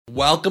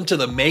Welcome to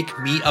the Make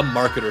Me a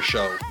Marketer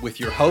Show with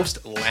your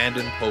host,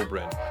 Landon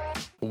Pobrin.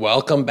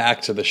 Welcome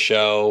back to the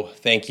show.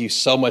 Thank you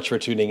so much for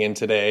tuning in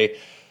today.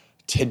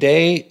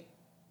 Today,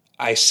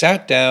 I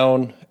sat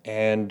down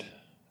and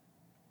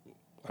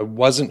I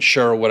wasn't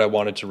sure what I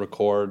wanted to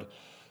record.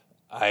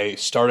 I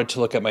started to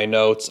look at my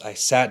notes. I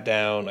sat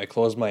down, I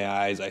closed my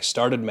eyes, I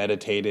started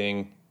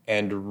meditating,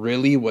 and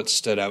really what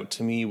stood out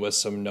to me was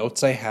some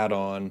notes I had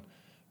on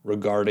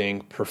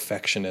regarding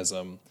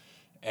perfectionism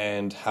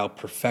and how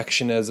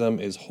perfectionism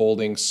is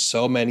holding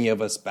so many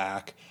of us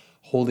back,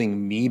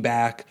 holding me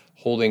back,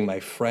 holding my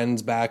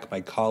friends back, my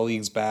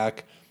colleagues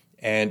back.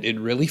 And it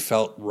really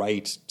felt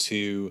right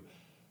to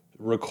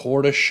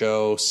record a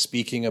show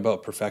speaking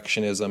about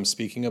perfectionism,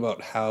 speaking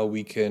about how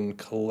we can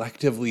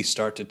collectively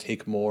start to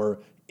take more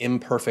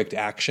imperfect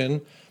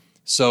action.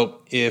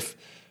 So if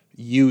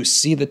you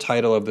see the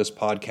title of this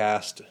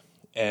podcast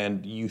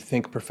and you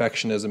think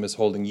perfectionism is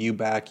holding you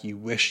back, you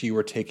wish you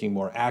were taking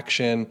more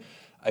action,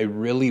 I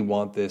really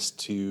want this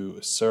to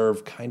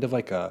serve kind of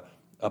like a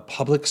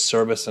public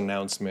service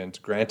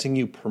announcement, granting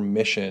you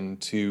permission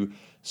to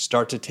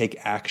start to take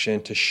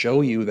action, to show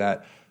you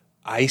that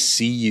I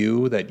see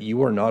you, that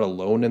you are not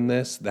alone in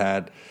this,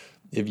 that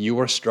if you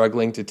are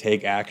struggling to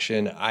take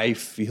action, I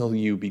feel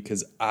you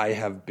because I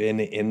have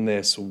been in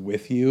this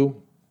with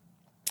you.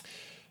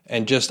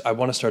 And I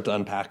want to start to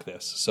unpack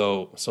this.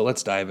 So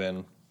let's dive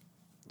in.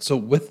 So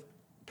with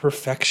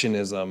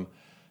perfectionism,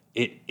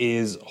 it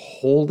is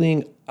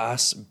holding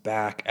us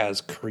back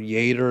as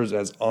creators,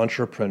 as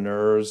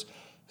entrepreneurs,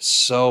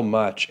 so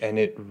much. And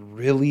it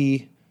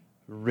really,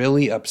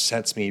 really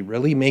upsets me,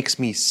 really makes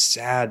me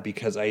sad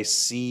because I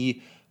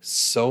see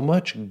so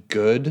much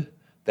good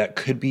that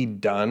could be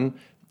done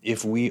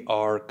if we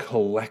are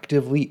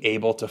collectively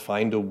able to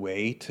find a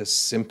way to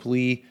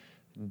simply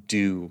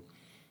do.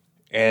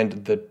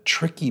 And the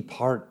tricky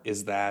part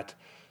is that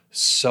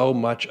so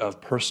much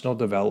of personal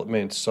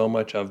development, so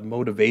much of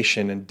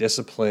motivation and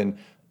discipline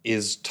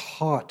is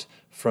taught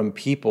from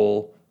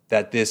people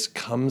that this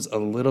comes a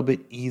little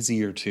bit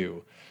easier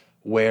to,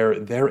 where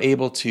they're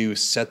able to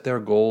set their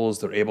goals,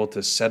 they're able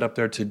to set up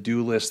their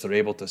to-do list, they're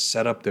able to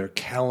set up their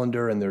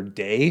calendar and their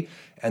day,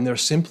 and they're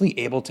simply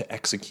able to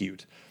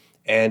execute.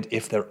 And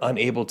if they're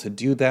unable to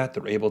do that,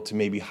 they're able to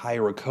maybe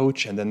hire a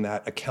coach, and then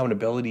that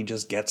accountability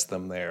just gets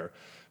them there.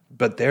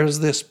 But there's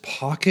this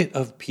pocket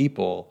of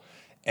people,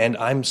 and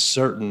I'm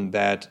certain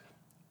that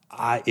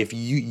if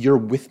you're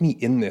with me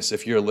in this,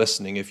 if you're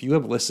listening, if you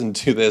have listened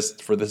to this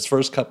for this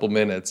first couple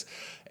minutes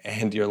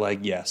and you're like,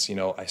 yes,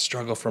 I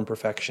struggle from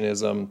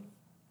perfectionism,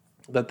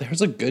 that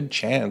there's a good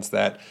chance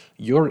that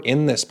you're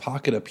in this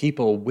pocket of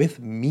people with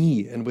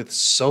me and with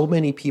so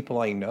many people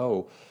I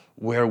know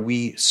where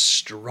we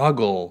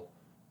struggle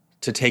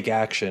to take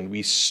action.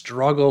 We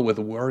struggle with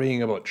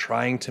worrying about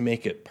trying to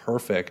make it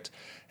perfect.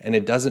 And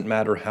it doesn't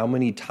matter how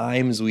many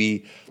times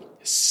we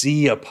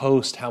see a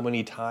post, how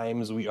many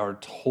times we are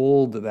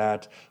told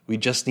that we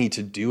just need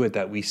to do it,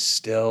 that we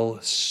still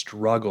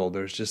struggle.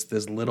 There's just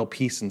this little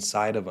piece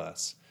inside of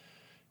us.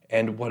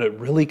 And what it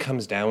really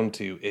comes down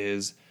to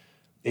is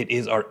it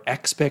is our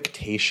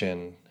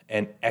expectation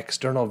and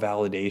external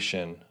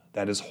validation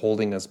that is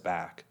holding us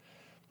back.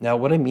 Now,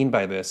 what I mean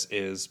by this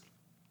is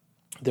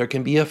there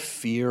can be a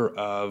fear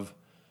of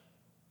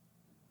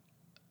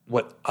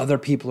what other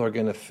people are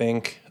going to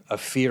think, a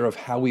fear of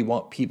how we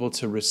want people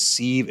to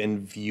receive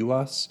and view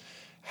us,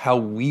 how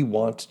we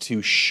want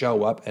to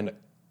show up and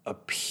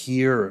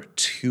appear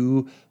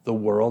to the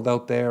world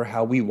out there,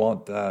 how we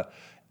want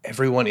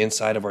everyone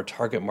inside of our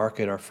target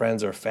market, our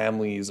friends, our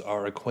families,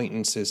 our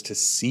acquaintances to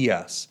see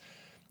us.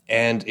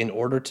 And in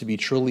order to be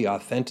truly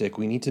authentic,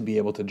 we need to be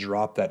able to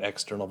drop that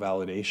external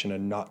validation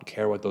and not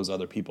care what those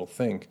other people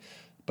think.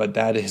 But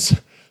that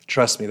is,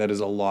 trust me, that is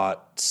a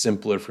lot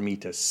simpler for me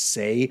to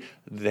say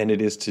than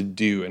it is to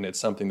do. And it's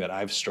something that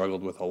I've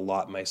struggled with a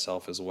lot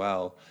myself as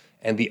well.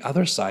 And the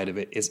other side of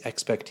it is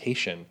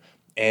expectation.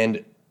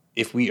 And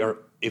if we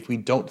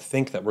don't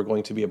think that we're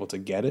going to be able to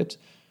get it,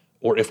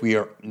 or if we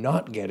are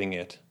not getting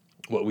it,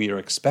 what we are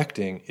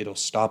expecting, it'll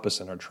stop us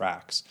in our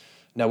tracks.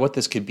 Now, what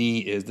this could be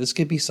is this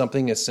could be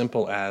something as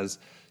simple as,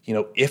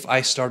 if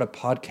I start a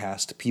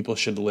podcast, people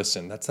should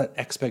listen. That's that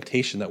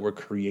expectation that we're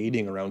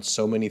creating around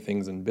so many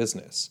things in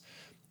business.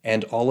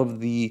 And all of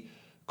the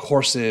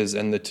courses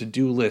and the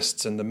to-do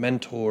lists and the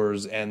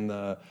mentors and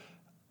the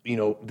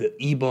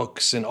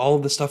ebooks and all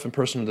of the stuff in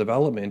personal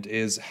development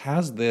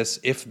has this,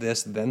 if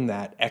this, then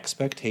that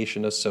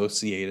expectation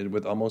associated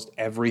with almost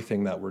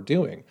everything that we're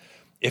doing.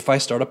 If I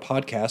start a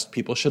podcast,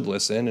 people should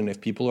listen. And if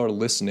people are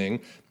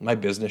listening, my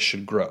business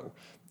should grow.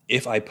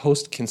 If I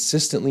post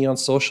consistently on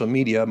social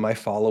media, my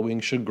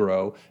following should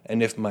grow.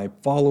 And if my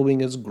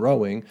following is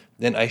growing,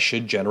 then I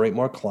should generate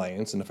more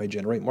clients. And if I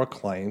generate more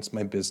clients,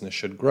 my business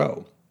should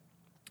grow.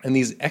 And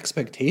these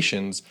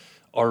expectations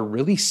are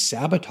really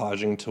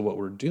sabotaging to what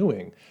we're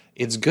doing.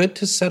 It's good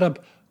to set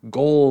up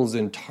goals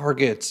and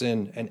targets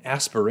and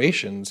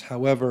aspirations.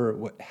 However,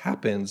 what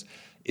happens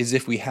is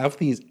if we have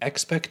these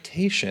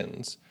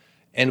expectations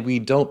and we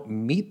don't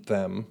meet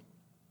them,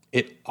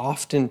 it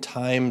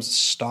oftentimes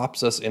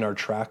stops us in our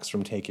tracks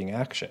from taking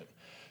action.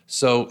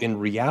 So in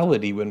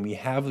reality, when we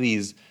have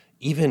these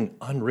even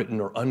unwritten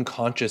or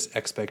unconscious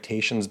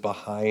expectations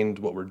behind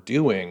what we're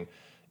doing,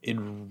 it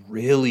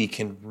really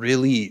can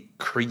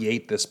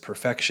create this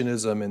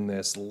perfectionism and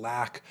this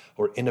lack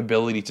or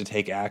inability to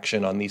take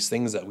action on these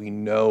things that we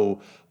know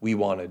we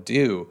want to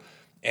do.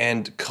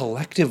 And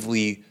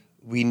collectively,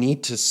 we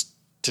need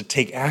to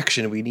take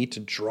action. We need to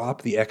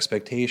drop the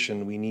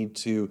expectation. We need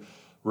to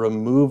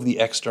remove the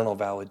external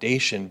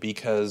validation,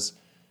 because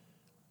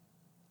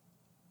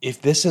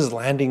if this is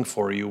landing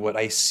for you, what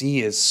I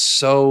see is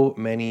so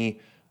many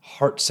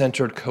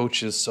heart-centered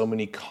coaches, so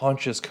many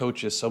conscious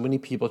coaches, so many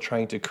people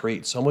trying to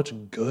create so much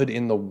good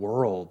in the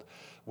world,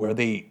 where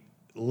they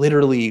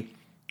literally,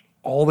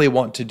 all they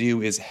want to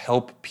do is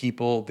help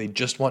people. They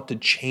just want to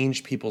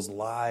change people's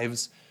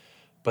lives,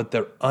 but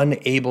they're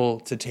unable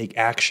to take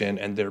action,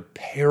 and they're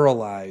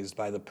paralyzed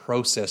by the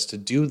process to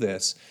do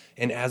this.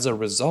 And as a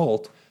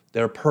result,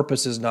 their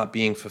purpose is not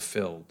being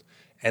fulfilled.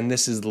 And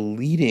this is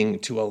leading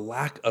to a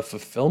lack of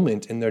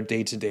fulfillment in their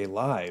day-to-day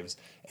lives.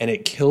 And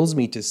it kills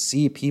me to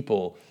see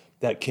people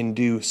that can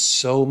do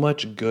so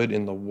much good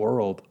in the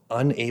world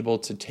unable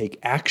to take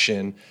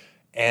action,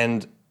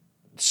 and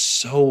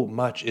so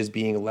much is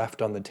being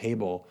left on the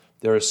table.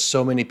 There are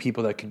so many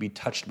people that could be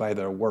touched by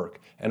their work.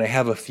 And I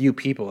have a few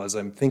people, as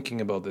I'm thinking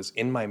about this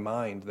in my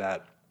mind,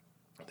 that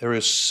there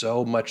is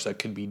so much that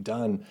could be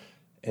done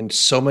and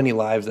so many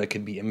lives that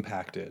could be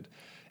impacted.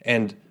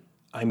 And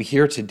I'm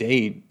here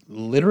today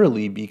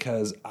literally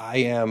because I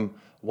am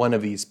one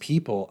of these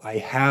people. I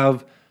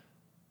have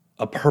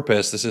a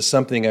purpose. This is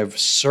something I've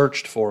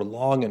searched for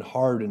long and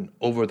hard. And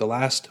over the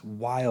last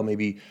while,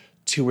 maybe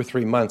 2 or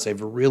 3 months,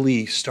 I've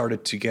really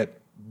started to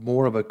get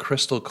more of a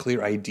crystal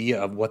clear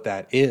idea of what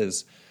that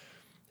is.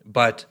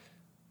 But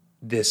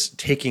this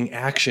taking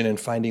action and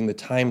finding the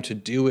time to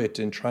do it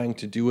and trying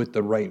to do it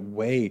the right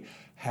way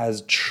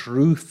has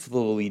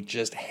truthfully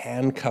just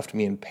handcuffed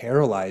me and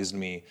paralyzed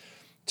me,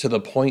 to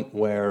the point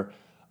where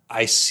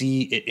I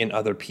see it in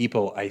other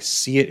people, I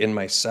see it in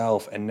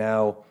myself, and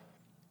now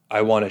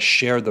I want to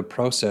share the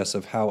process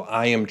of how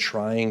I am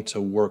trying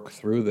to work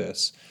through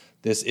this.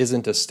 This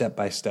isn't a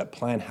step-by-step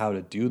plan how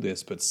to do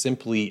this, but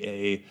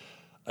simply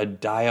a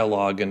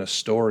dialogue and a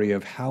story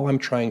of how I'm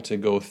trying to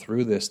go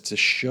through this to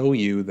show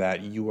you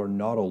that you are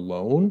not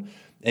alone.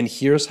 And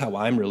here's how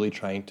I'm really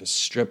trying to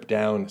strip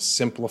down,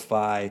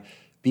 simplify,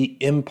 be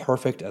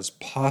imperfect as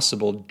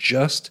possible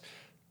just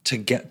to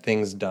get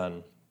things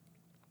done.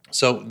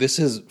 So this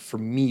is, for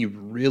me,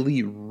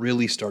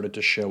 really started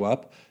to show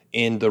up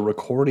in the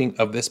recording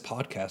of this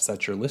podcast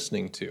that you're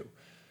listening to.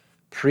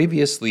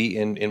 Previously,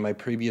 in my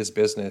previous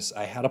business,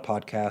 I had a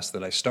podcast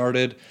that I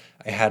started.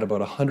 I had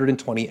about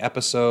 120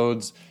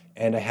 episodes,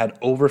 and I had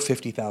over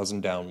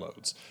 50,000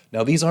 downloads.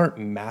 Now, these aren't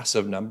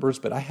massive numbers,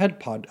 but I had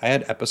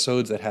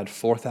episodes that had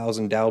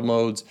 4,000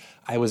 downloads.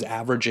 I was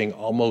averaging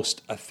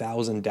almost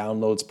 1,000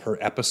 downloads per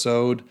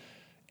episode,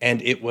 and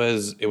it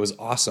was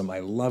awesome. I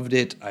loved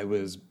it. I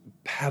was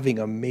having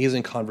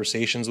amazing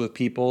conversations with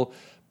people,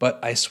 but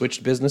I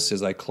switched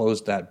businesses. I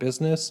closed that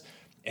business,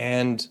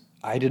 and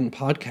I didn't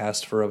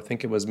podcast for, I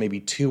think it was maybe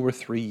 2 or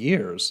 3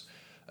 years,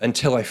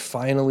 until I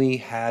finally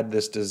had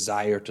this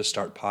desire to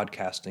start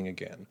podcasting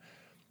again.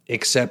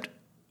 Except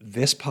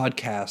this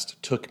podcast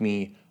took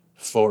me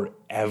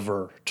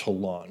forever to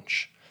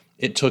launch.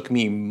 It took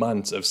me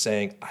months of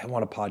saying, I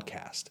want a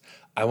podcast.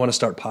 I want to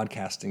start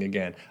podcasting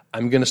again.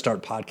 I'm going to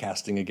start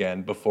podcasting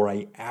again, before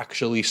I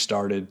actually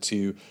started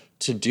to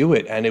do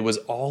it. And it was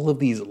all of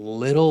these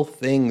little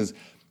things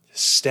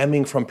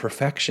stemming from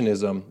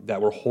perfectionism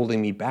that were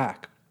holding me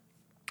back.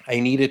 I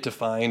needed to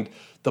find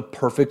the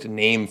perfect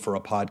name for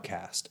a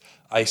podcast.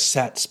 I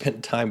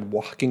spent time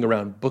walking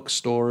around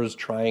bookstores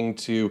trying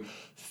to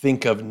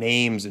think of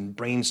names and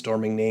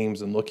brainstorming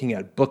names and looking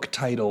at book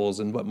titles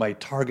and what my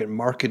target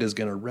market is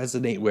going to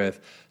resonate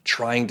with,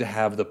 trying to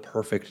have the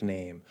perfect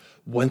name.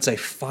 Once I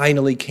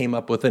finally came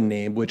up with a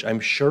name, which I'm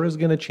sure is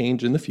going to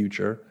change in the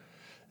future,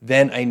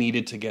 then I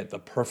needed to get the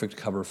perfect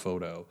cover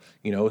photo,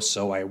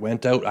 so I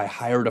went out, I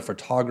hired a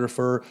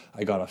photographer,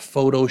 I got a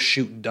photo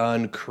shoot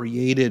done,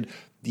 created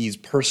these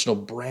personal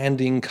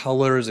branding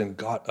colors, and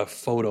got a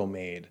photo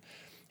made.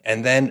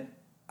 And then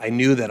I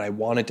knew that I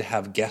wanted to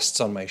have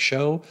guests on my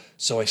show,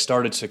 so I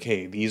started to,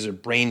 these are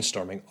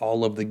brainstorming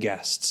all of the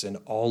guests and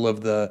all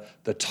of the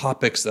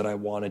topics that I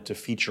wanted to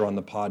feature on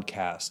the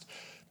podcast.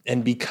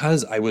 And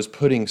because I was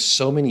putting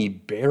so many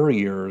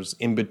barriers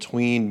in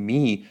between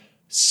me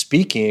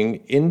speaking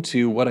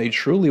into what I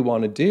truly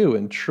want to do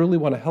and truly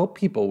want to help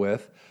people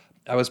with,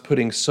 I was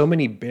putting so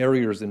many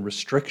barriers and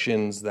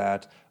restrictions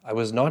that I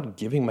was not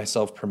giving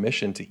myself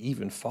permission to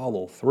even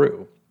follow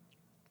through.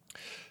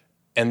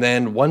 And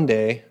then one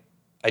day,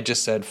 I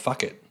just said,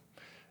 fuck it.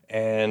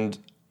 And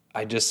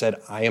I just said,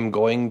 I am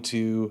going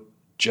to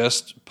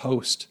just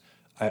post.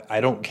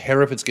 I don't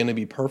care if it's going to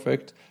be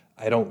perfect.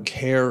 I don't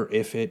care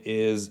if it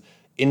is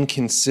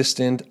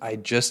inconsistent. I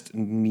just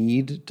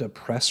need to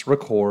press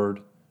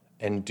record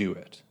and do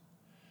it.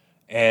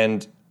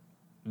 And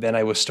then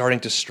I was starting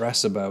to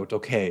stress about,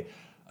 okay,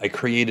 I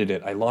created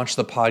it. I launched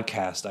the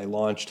podcast. I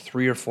launched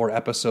 3 or 4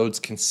 episodes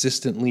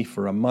consistently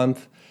for a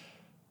month.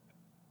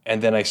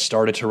 And then I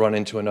started to run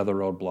into another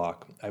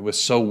roadblock. I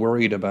was so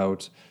worried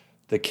about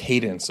the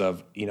cadence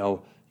of,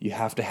 you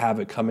have to have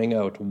it coming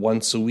out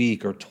once a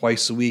week or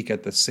twice a week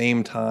at the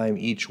same time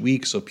each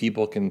week so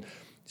people can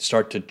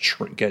start to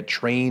get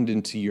trained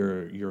into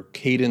your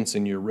cadence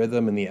and your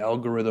rhythm, and the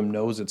algorithm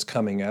knows it's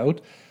coming out.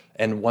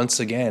 And once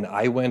again,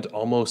 I went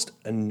almost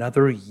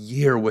another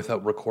year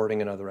without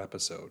recording another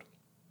episode.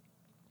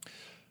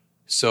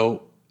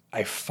 So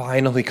I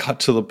finally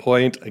got to the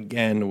point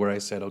again where I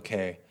said,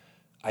 okay,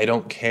 I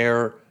don't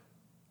care.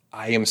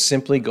 I am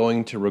simply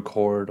going to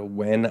record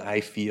when I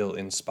feel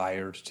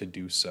inspired to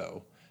do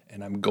so.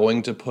 And I'm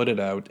going to put it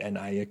out, and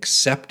I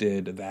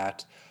accepted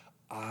that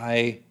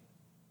I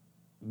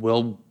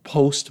will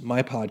post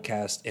my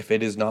podcast if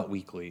it is not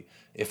weekly.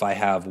 If I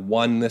have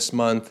 1 this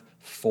month,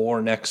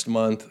 4 next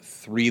month,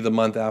 3 the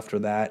month after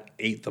that,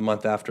 8 the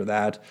month after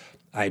that,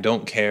 I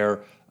don't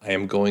care. I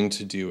am going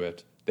to do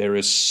it. There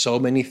is so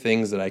many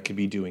things that I could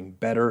be doing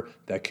better,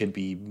 that could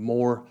be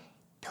more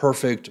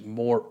perfect,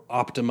 more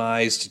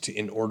optimized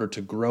in order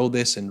to grow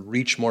this and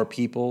reach more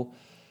people.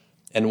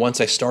 And once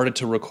I started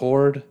to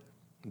record,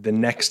 the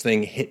next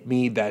thing hit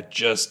me that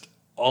just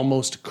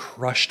almost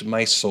crushed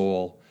my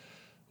soul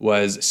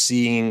was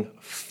seeing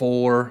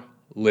 4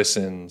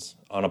 listens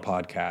on a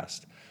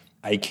podcast.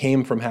 I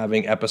came from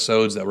having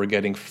episodes that were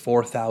getting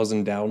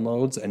 4,000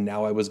 downloads, and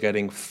now I was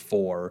getting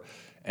 4.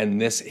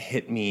 And this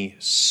hit me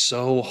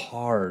so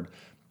hard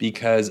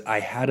because I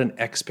had an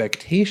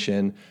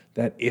expectation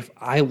that if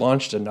I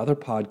launched another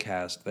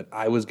podcast, that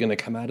I was going to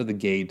come out of the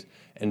gate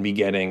and be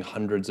getting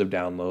hundreds of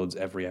downloads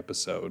every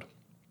episode.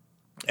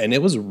 And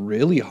it was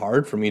really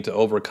hard for me to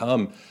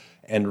overcome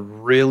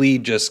and really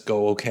just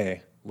go,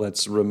 okay,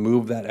 let's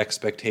remove that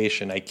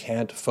expectation. I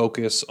can't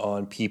focus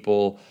on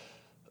people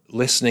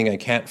listening. I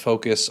can't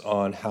focus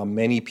on how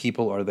many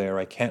people are there.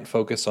 I can't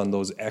focus on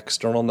those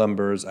external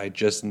numbers. I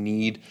just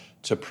need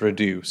to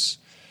produce.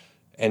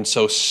 And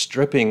so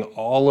stripping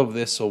all of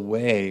this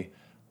away,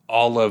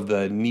 all of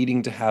the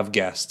needing to have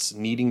guests,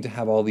 needing to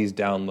have all these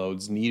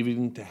downloads,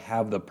 needing to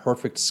have the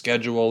perfect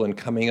schedule and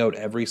coming out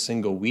every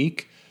single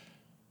week.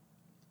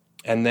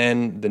 And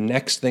then the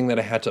next thing that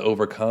I had to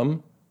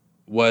overcome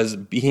was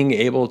being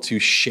able to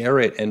share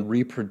it and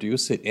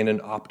reproduce it in an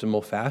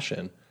optimal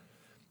fashion.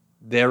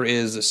 There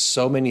is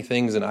so many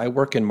things, and I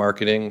work in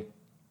marketing.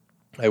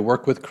 I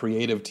work with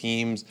creative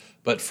teams,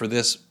 but for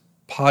this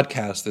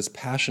podcast, this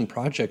passion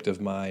project of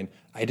mine,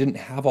 I didn't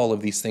have all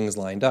of these things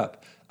lined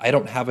up. I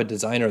don't have a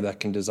designer that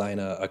can design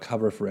a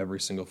cover for every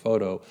single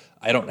photo.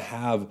 I don't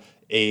have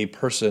a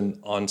person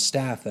on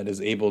staff that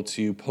is able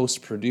to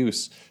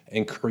post-produce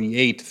and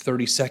create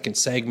 30-second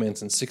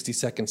segments and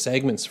 60-second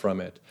segments from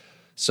it.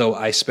 So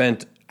I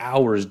spent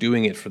hours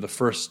doing it for the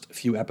first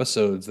few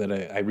episodes that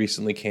I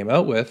recently came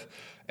out with.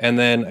 And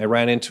then I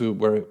ran into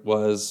where it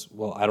was,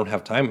 well, I don't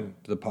have time.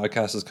 The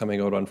podcast is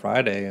coming out on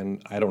Friday,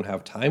 and I don't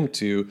have time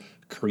to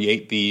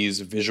create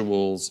these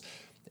visuals.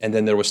 And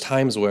then there was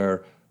times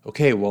where,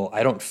 okay, well,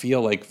 I don't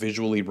feel like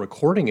visually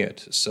recording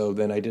it. So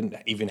then I didn't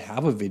even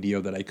have a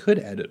video that I could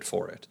edit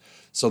for it.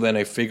 So then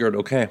I figured,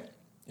 okay,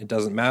 it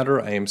doesn't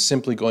matter. I am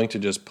simply going to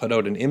just put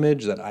out an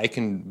image that I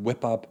can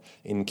whip up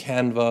in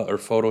Canva or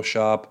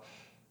Photoshop.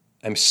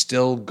 I'm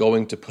still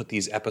going to put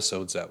these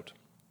episodes out.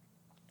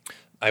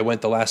 I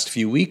went the last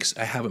few weeks,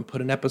 I haven't put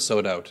an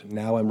episode out.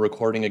 Now I'm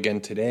recording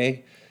again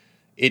today.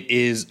 It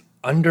is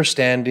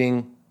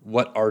understanding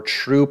what our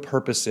true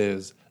purpose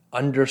is,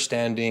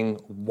 understanding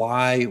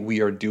why we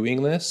are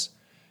doing this,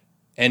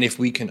 and if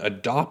we can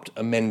adopt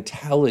a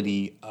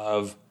mentality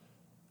of,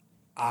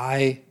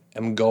 I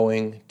am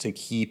going to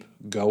keep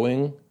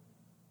going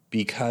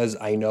because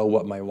I know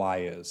what my why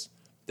is.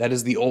 That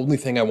is the only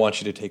thing I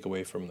want you to take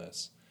away from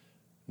this.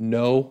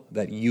 Know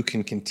that you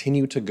can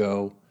continue to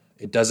go.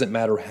 It doesn't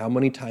matter how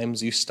many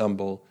times you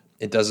stumble.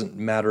 It doesn't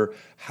matter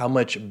how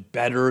much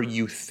better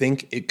you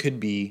think it could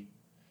be.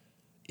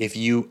 If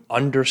you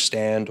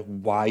understand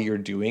why you're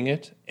doing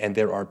it, and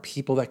there are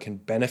people that can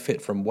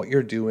benefit from what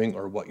you're doing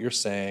or what you're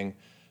saying,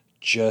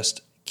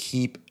 just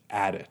keep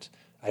at it.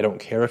 I don't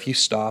care if you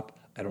stop.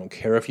 I don't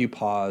care if you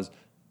pause.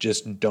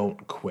 Just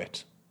don't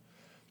quit.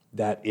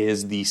 That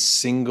is the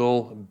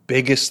single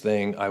biggest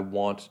thing I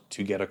want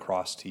to get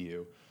across to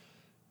you.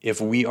 If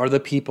we are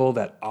the people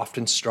that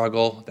often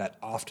struggle, that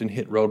often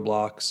hit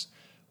roadblocks,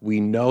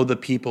 we know the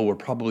people, we're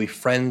probably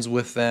friends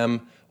with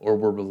them, or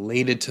we're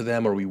related to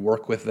them, or we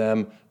work with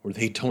them, where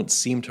they don't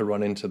seem to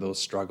run into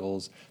those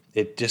struggles.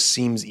 It just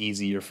seems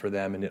easier for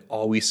them, and it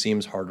always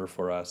seems harder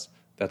for us.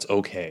 That's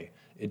okay.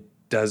 It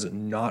does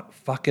not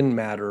fucking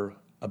matter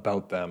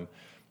about them.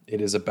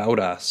 It is about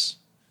us,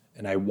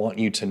 and I want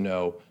you to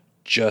know,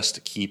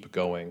 just keep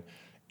going.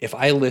 If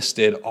I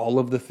listed all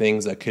of the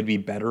things that could be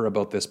better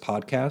about this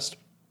podcast,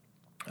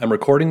 I'm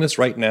recording this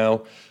right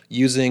now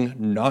using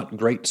not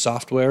great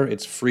software.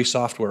 It's free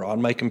software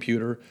on my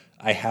computer.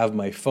 I have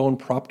my phone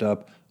propped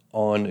up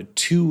on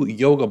 2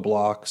 yoga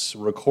blocks,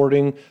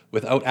 recording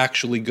without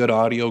actually good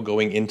audio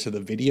going into the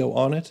video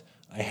on it.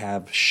 I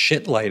have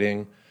shit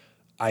lighting.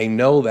 I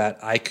know that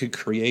I could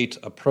create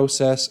a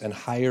process and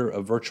hire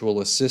a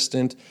virtual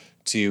assistant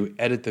to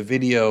edit the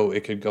video.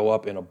 It could go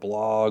up in a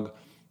blog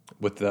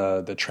with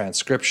the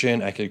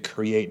transcription. I could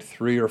create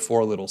 3 or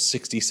 4 little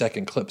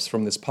 60-second clips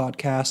from this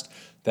podcast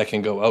that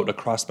can go out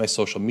across my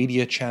social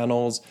media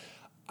channels.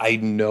 I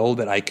know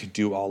that I could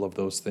do all of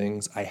those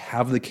things. I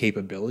have the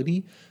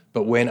capability,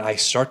 but when I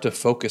start to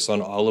focus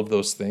on all of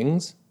those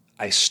things,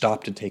 I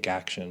stop to take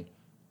action.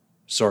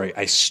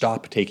 I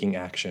stop taking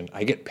action.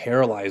 I get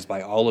paralyzed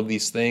by all of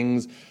these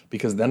things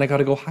because then I got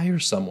to go hire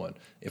someone.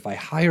 If I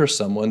hire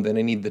someone, then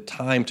I need the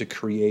time to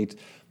create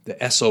the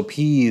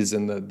SOPs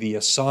and the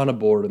Asana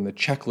board and the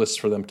checklists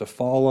for them to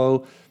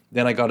follow.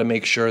 Then I got to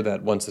make sure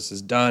that once this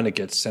is done, it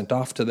gets sent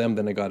off to them.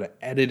 Then I got to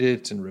edit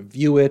it and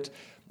review it.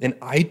 And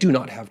I do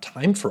not have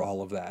time for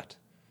all of that.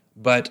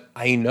 But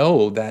I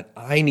know that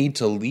I need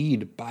to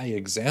lead by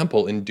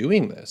example in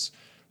doing this.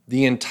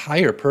 The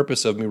entire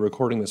purpose of me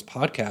recording this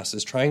podcast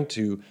is trying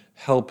to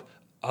help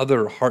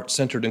other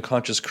heart-centered and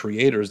conscious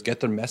creators get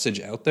their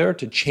message out there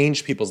to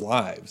change people's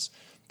lives.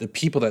 The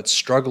people that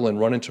struggle and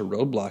run into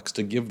roadblocks,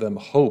 to give them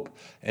hope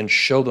and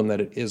show them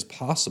that it is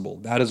possible.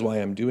 That is why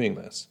I'm doing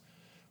this.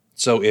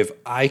 So if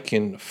I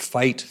can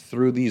fight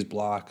through these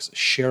blocks,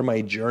 share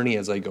my journey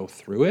as I go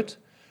through it,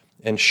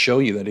 and show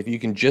you that if you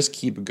can just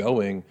keep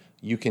going,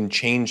 you can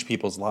change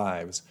people's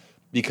lives.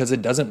 Because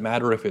it doesn't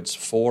matter if it's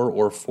 4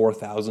 or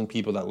 4,000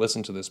 people that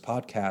listen to this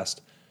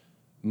podcast.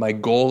 My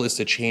goal is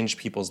to change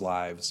people's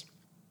lives.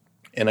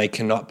 And I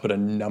cannot put a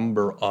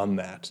number on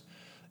that.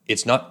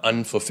 It's not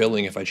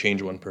unfulfilling if I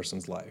change one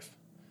person's life.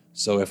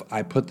 So if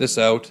I put this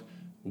out,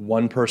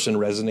 one person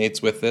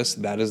resonates with this,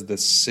 that is the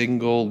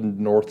single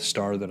North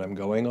Star that I'm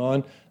going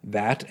on.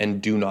 That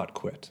and do not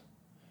quit.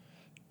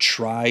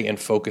 Try and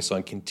focus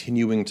on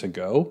continuing to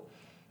go.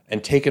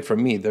 And take it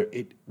from me,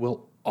 it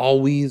will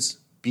always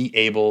be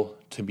able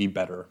to be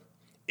better.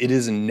 It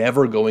is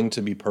never going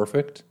to be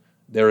perfect.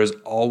 There is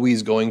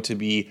always going to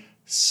be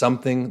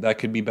something that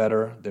could be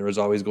better. There is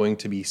always going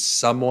to be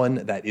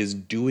someone that is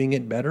doing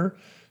it better.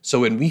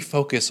 So when we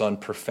focus on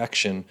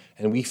perfection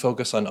and we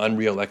focus on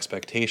unreal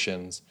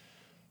expectations,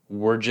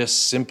 we're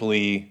just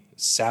simply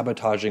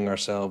sabotaging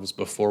ourselves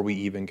before we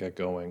even get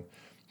going.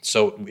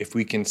 So if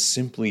we can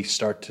simply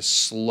start to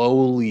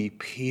slowly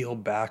peel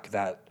back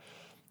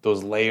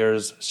those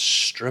layers,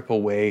 strip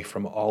away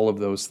from all of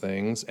those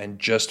things and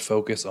just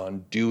focus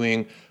on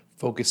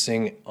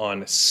focusing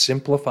on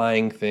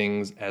simplifying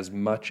things as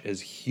much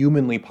as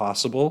humanly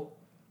possible,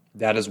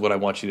 that is what I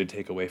want you to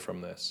take away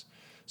from this.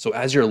 So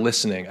as you're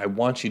listening, I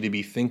want you to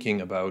be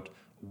thinking about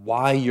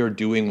why you're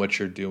doing what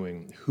you're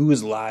doing.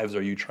 Whose lives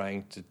are you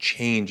trying to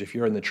change? If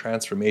you're in the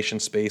transformation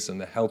space, in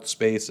the health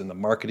space, in the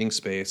marketing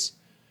space,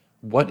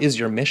 what is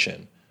your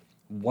mission?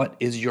 What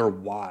is your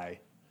why?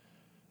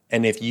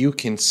 And if you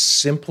can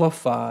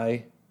simplify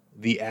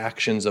the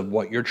actions of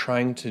what you're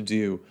trying to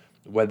do,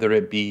 whether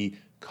it be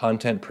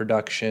content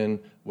production,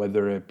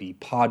 whether it be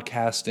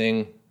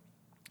podcasting,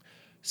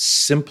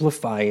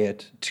 simplify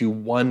it to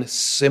one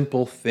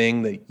simple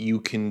thing that you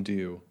can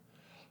do.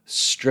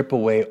 Strip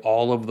away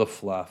all of the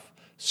fluff.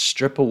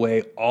 Strip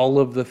away all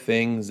of the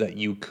things that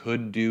you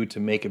could do to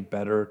make it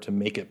better, to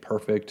make it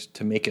perfect,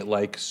 to make it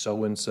like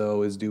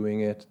so-and-so is doing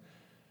it,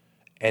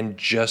 and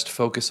just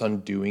focus on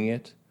doing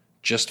it.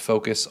 Just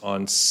focus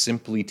on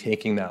simply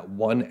taking that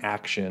one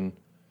action,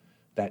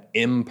 that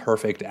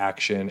imperfect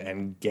action,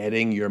 and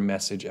getting your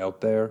message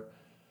out there.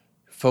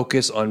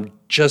 Focus on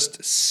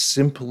just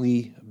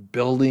simply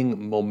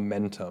building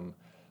momentum,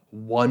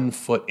 one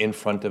foot in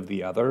front of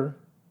the other,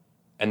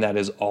 and that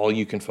is all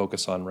you can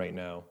focus on right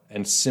now.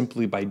 And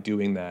simply by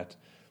doing that,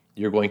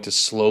 you're going to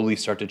slowly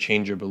start to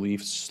change your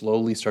beliefs,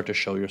 slowly start to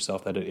show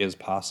yourself that it is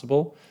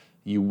possible.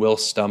 You will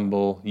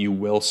stumble, you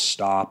will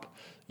stop,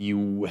 you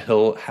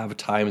will have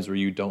times where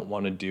you don't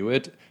want to do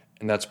it,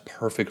 and that's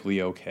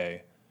perfectly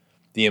okay.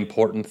 The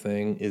important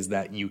thing is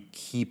that you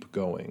keep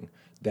going,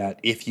 that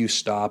if you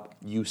stop,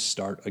 you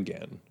start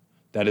again.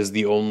 That is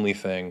the only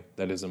thing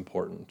that is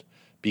important.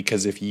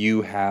 Because if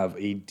you have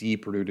a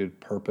deep-rooted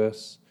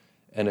purpose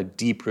and a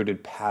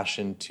deep-rooted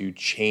passion to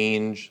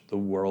change the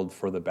world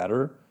for the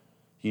better,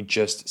 you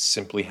just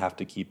simply have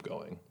to keep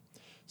going.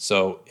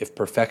 So if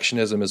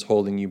perfectionism is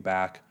holding you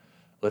back,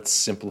 let's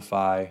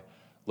simplify.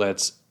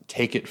 Let's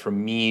take it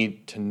from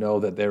me to know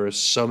that there is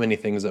so many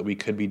things that we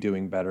could be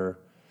doing better.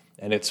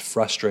 And it's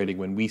frustrating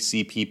when we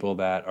see people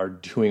that are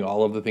doing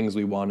all of the things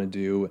we want to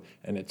do,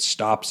 and it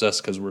stops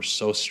us because we're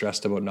so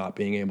stressed about not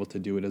being able to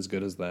do it as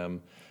good as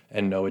them.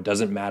 And no, it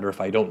doesn't matter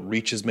if I don't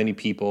reach as many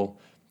people,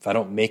 if I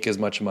don't make as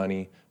much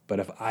money, but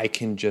if I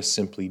can just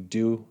simply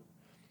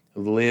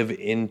live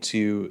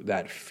into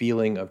that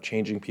feeling of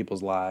changing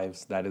people's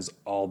lives, that is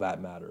all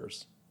that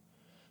matters.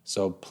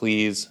 So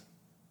please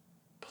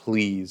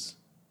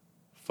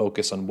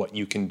focus on what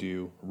you can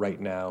do right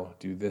now,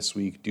 do this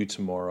week, do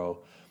tomorrow,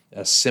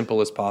 as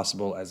simple as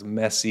possible, as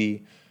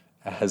messy,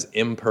 as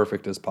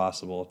imperfect as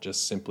possible.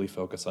 Just simply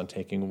focus on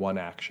taking one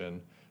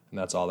action, and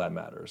that's all that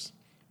matters.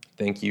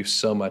 Thank you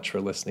so much for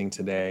listening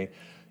today.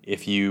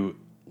 If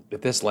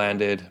this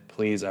landed,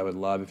 please, I would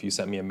love if you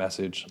sent me a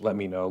message. Let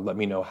me know. Let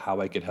me know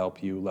how I could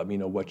help you. Let me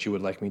know what you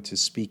would like me to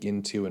speak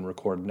into and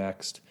record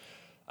next.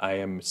 I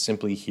am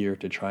simply here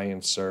to try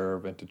and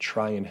serve and to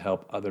try and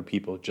help other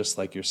people just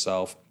like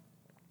yourself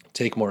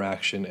take more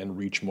action and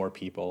reach more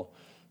people.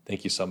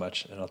 Thank you so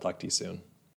much, and I'll talk to you soon.